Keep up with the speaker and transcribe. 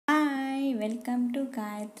Welcome to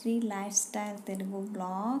Gayatri life style Telugu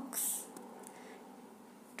blogs.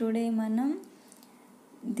 Today మనం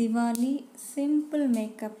Diwali simple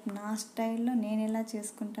makeup నా స్టైల్లో నేను ఎలా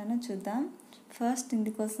చేసుకుంటానో చూద్దాం. ఫస్ట్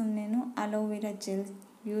ఇందుకోసం నేను అలోవెరా జెల్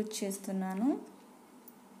యూజ్ చేస్తున్నాను.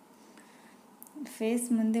 ఫేస్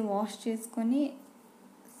ముందే వాష్ చేసుకొని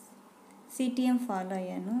సిటిఎం ఫాలో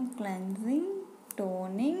అయ్యాను. Cleansing,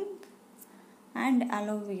 toning and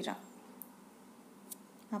aloe vera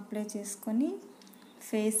apply చేసుకొని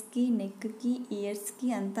ఫేస్కి, నెక్కి, ఇయర్స్కి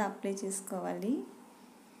అంతా అప్లై చేసుకోవాలి.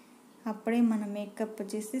 అప్పుడే మన మేకప్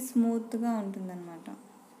వచ్చేసి స్మూత్గా ఉంటుందన్నమాట.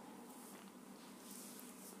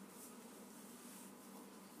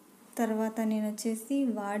 తర్వాత నేను వచ్చేసి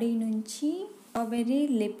వాడి నుంచి స్ట్రాబెర్రీ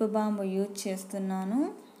లిప్ బామ్ యూజ్ చేస్తున్నాను.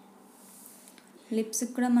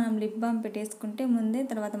 లిప్స్కి కూడా మనం లిప్ బామ్ పెట్టేసుకుంటే ముందే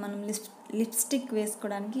తర్వాత మనం లిప్స్టిక్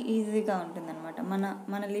వేసుకోవడానికి ఈజీగా ఉంటుందన్నమాట.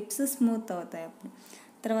 మన లిప్స్ స్మూత్ అవుతాయి అప్పుడు.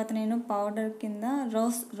 తర్వాత నేను పౌడర్ కింద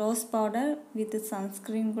rose powder with sun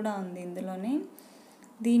screen కూడా ఉంది ఇందులోనే,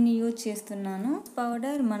 దీన్ని యూజ్ చేస్తున్నాను.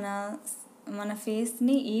 పౌడర్ మన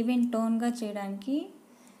ఫేస్ని ఈవెన్ టోన్గా చేయడానికి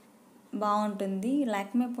బాగుంటుంది.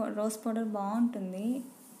 లాక్మే రోజ్ పౌడర్ బాగుంటుంది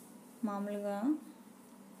మామూలుగా.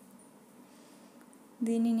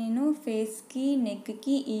 దీన్ని నేను ఫేస్కి,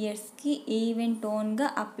 నెక్కి, ఇయర్స్కి ఈవెన్ టోన్గా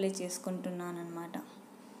అప్లై చేసుకుంటున్నాను అన్నమాట.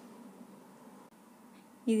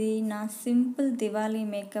 ఇది నా సింపుల్ దివాళీ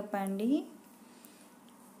మేకప్ అండి.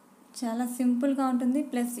 చాలా సింపుల్గా ఉంటుంది,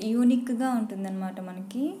 ప్లస్ యూనిక్గా ఉంటుంది అన్నమాట.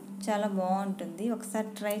 మనకి చాలా బాగుంటుంది. ఒకసారి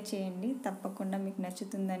ట్రై చేయండి, తప్పకుండా మీకు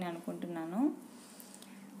నచ్చుతుందని అనుకుంటున్నాను.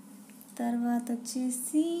 తర్వాత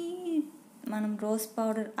వచ్చేసి మనం రోజ్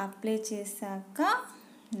పౌడర్ అప్లై చేశాక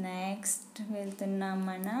నెక్స్ట్ వెళ్తున్నాం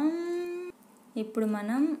మనం. ఇప్పుడు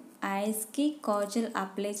మనం ఐస్కి కాజల్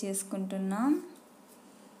అప్లై చేసుకుంటున్నాం.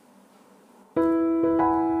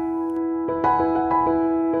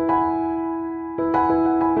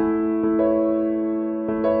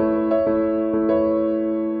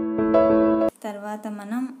 తర్వాత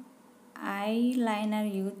మనం ఐ లైనర్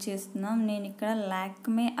యూజ్ చేస్తున్నాం. నేను ఇక్కడ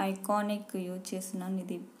లాక్మే ఐకానిక్ యూజ్ చేస్తున్నాను.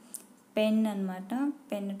 ఇది పెన్ అన్నమాట,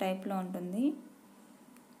 పెన్ టైప్లో ఉంటుంది.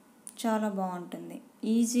 చాలా బాగుంటుంది,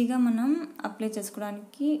 ఈజీగా మనం అప్లై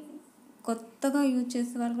చేసుకోవడానికి. కొత్తగా యూజ్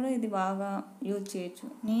చేసే వాళ్ళు కూడా ఇది బాగా యూజ్ చేయొచ్చు.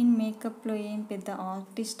 నేను మేకప్లో ఏం పెద్ద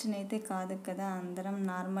ఆర్టిస్ట్ని అయితే కాదు కదా, అందరం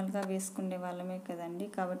నార్మల్గా వేసుకునే వాళ్ళమే కదండి.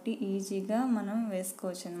 కాబట్టి ఈజీగా మనం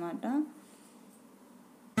వేసుకోవచ్చు అన్నమాట.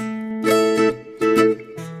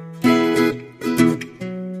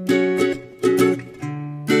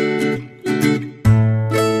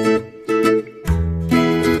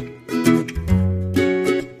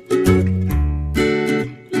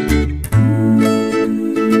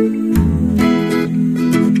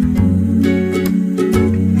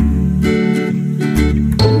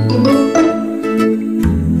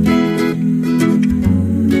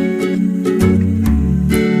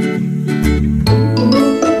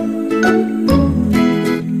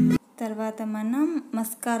 తర్వాత మనం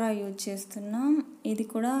మస్కారా యూజ్ చేస్తున్నాం. ఇది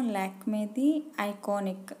కూడా లాక్మేది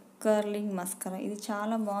ఐకానిక్ కర్లింగ్ మస్కారా. ఇది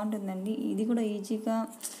చాలా బాగుంటుందండి. ఇది కూడా ఈజీగా,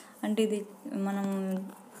 అంటే ఇది మనం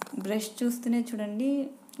బ్రష్ చూస్తూనే చూడండి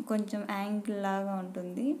కొంచెం యాంగిల్ లాగా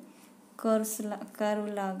ఉంటుంది, కర్వ్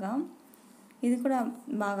లాగా. ఇది కూడా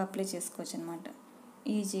బాగా అప్లై చేసుకోవచ్చు అన్నమాట,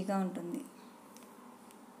 ఈజీగా ఉంటుంది.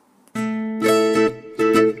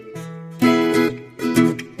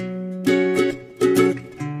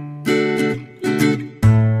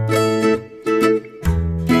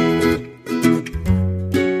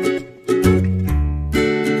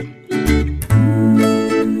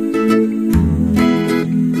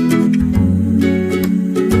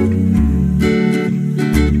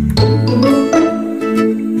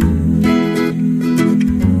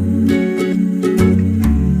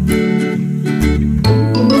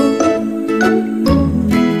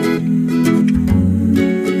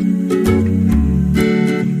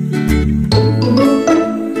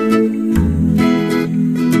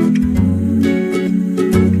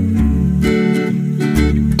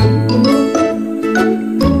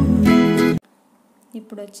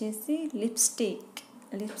 ఇప్పుడు వచ్చేసి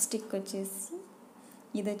లిప్స్టిక్ వచ్చేసి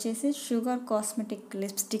ఇది వచ్చేసి షుగర్ కాస్మెటిక్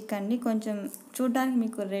లిప్స్టిక్ అండి. కొంచెం చూడడానికి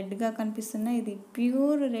మీకు రెడ్గా కనిపిస్తున్నా, ఇది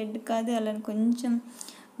ప్యూర్ రెడ్ కాదు, అలా కొంచెం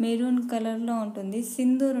మెరూన్ కలర్లో ఉంటుంది.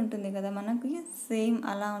 సింధూర్ ఉంటుంది కదా మనకి, సేమ్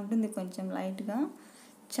అలా ఉంటుంది, కొంచెం లైట్గా.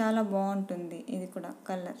 చాలా బాగుంటుంది ఇది కూడా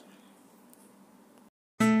కలర్.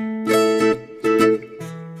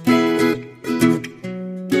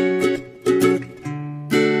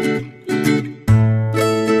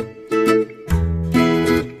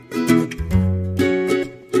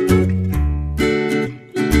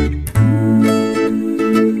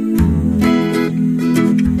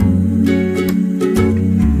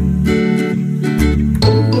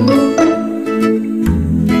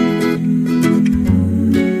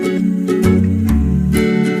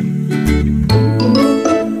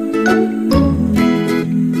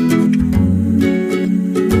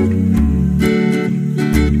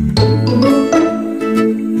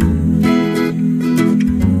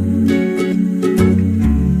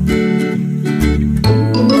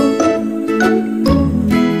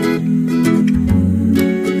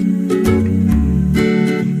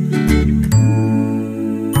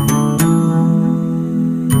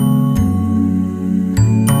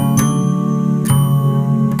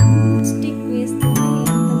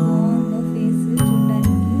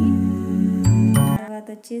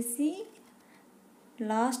 తర్వాత వచ్చేసి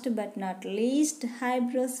last but not least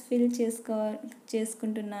eyebrows fill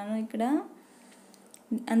చేసుకుంటున్నాను ఇక్కడ.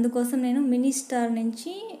 అందుకోసం నేను మినీ స్టార్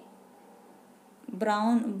నుంచి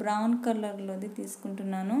బ్రౌన్ కలర్లోది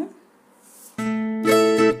తీసుకుంటున్నాను.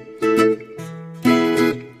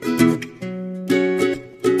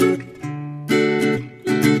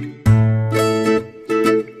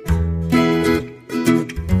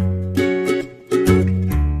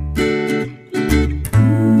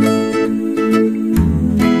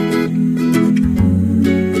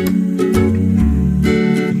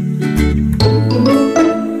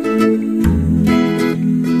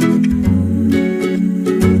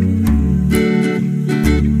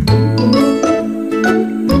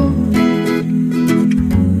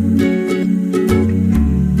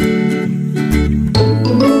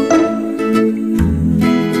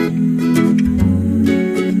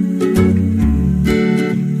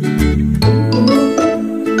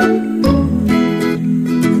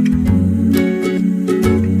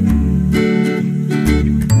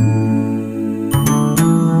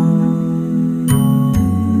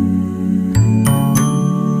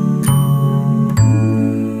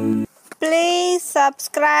 Please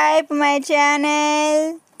subscribe my channel.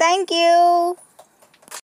 Thank you.